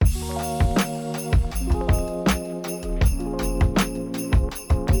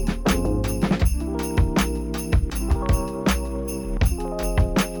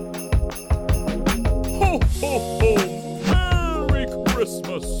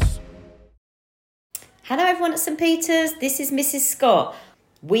Hello everyone at St Peter's, this is Mrs Scott.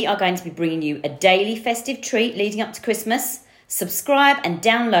 We are going to be bringing you a daily festive treat leading up to Christmas. Subscribe and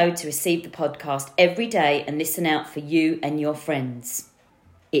download to receive the podcast every day and listen out for you and your friends.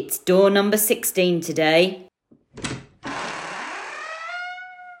 It's door number 16 today.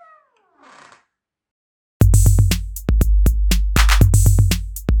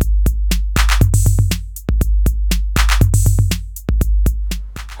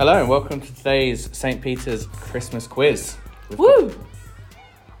 Hello and welcome to today's St Peter's Christmas quiz.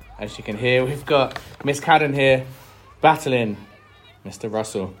 As you can hear, we've got Miss Cadden here battling Mr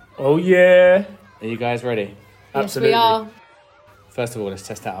Russell. Oh yeah. Are you guys ready? Absolutely. Yes, we are. First of all, let's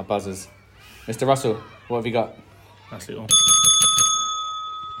test out our buzzers. Mr Russell, what have you got? That's it all.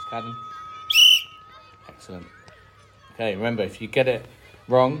 Miss Cadden? Excellent. Okay, remember, if you get it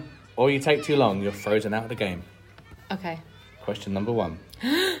wrong or you take too long, you're frozen out of the game. Okay. Question number 1.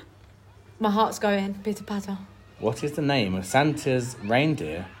 My heart's going pitter patter. What is the name of Santa's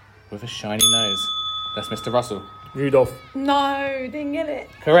reindeer with a shiny nose? That's Mr Russell. Rudolph. No, didn't get it.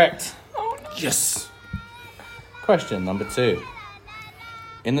 Correct. Oh no. Yes. Question number 2.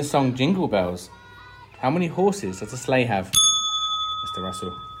 In the song Jingle Bells, how many horses does a sleigh have? Mr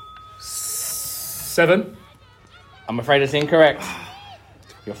Russell. 7. I'm afraid it's incorrect.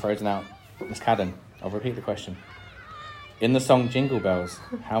 You're frozen out. Miss Cadden, I'll repeat the question. In the song Jingle Bells,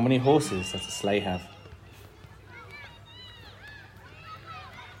 how many horses does a sleigh have?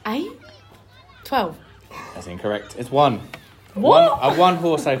 8? 12. That's incorrect. It's 1. What? A one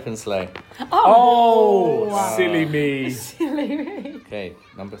horse open sleigh. Oh, Wow. silly me. Silly me. Okay,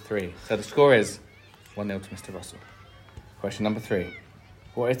 number 3. So the score is 1-0 to Mr Russell. Question number 3.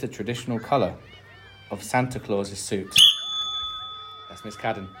 What is the traditional colour of Santa Claus's suit? That's Miss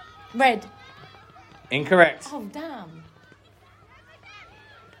Cadden. Red. Incorrect. Oh, damn.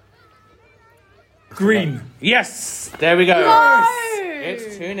 Green. Yes! There we go. No!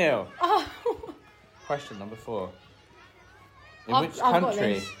 It's 2-0. Oh. Question number 4. In I've which got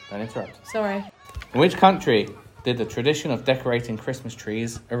country... this. Don't interrupt. Sorry. In which country did the tradition of decorating Christmas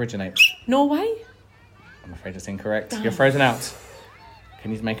trees originate? Norway? I'm afraid it's incorrect. You're frozen out.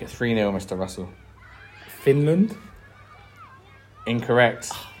 Can you make it 3-0, Mr Russell? Finland.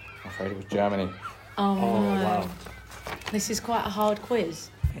 Incorrect. I'm afraid it was Germany. Oh, Oh no. wow. This is quite a hard quiz.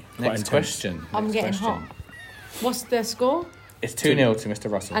 Next intense. question. I'm Next getting question. hot. What's the score? It's 2-0 to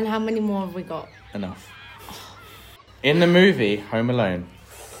Mr Russell. And how many more have we got? Enough. In the movie Home Alone,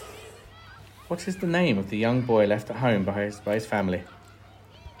 what is the name of the young boy left at home by his family?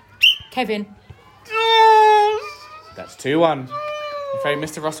 Kevin. That's 2-1. I'm afraid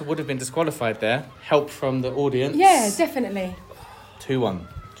Mr Russell would have been disqualified there. Help from the audience. Yeah, definitely. 2-1.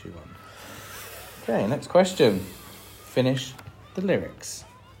 2-1. Okay, next question. Finish the lyrics.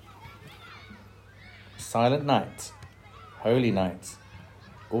 Silent night, holy night,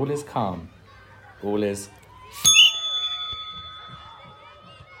 all is calm, all is...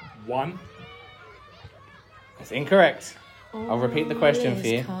 1. That's incorrect. I'll repeat the question for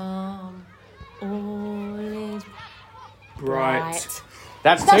you. Calm. All is Bright.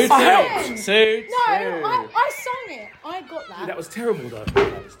 That's 2-2. fine. 2-2. No, I sung it. I got that. That was terrible though.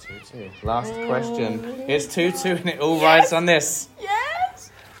 That's 2-2. Last question. It's 2-2 and it all rides on this.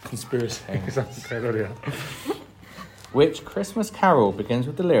 Yes. Conspiracy. Okay. Which Christmas carol begins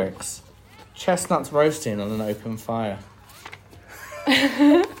with the lyrics, chestnuts roasting on an open fire?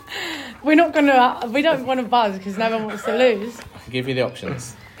 We don't want to buzz because no one wants to lose. I can give you the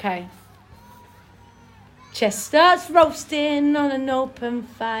options. Okay. Chestnuts roasting on an open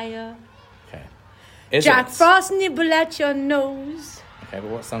fire. Okay. Is Jack it? Frost nibble at your nose. Okay, but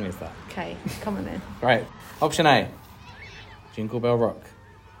what song is that? Okay, come on then. Right. Option A, Jingle Bell Rock.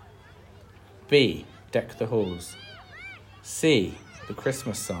 B, Deck the Halls. C, The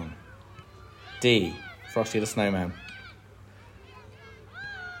Christmas Song. D, Frosty the Snowman.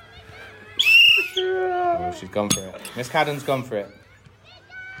 Oh, she's gone for it. Miss Cadden's gone for it.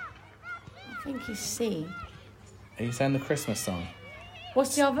 I think it's C. Are you saying The Christmas Song?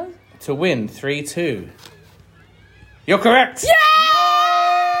 What's the other? To win 3-2. You're correct! Yeah!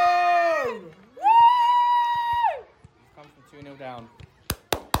 Come from 2-0 down.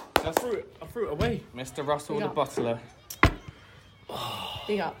 I threw it away. Mr. Russell, Big the up. bottler.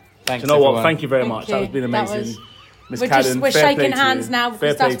 Big up. Thanks, Do you know what? everyone. Thank you very Thank much. you. That has been That amazing. Miss We're Cadden, we're fair play shaking to hands you. now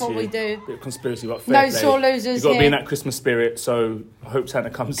Fair because that's play what to we you. do. Bit of conspiracy, but fair No play. sore losers You've got to be here. in that Christmas spirit, so I hope Santa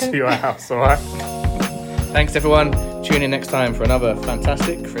comes to your house, all right? Thanks, everyone. Tune in next time for another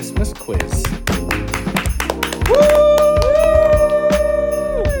fantastic Christmas quiz.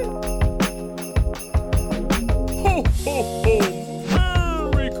 Ho, ho,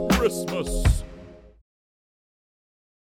 ho. Merry Christmas.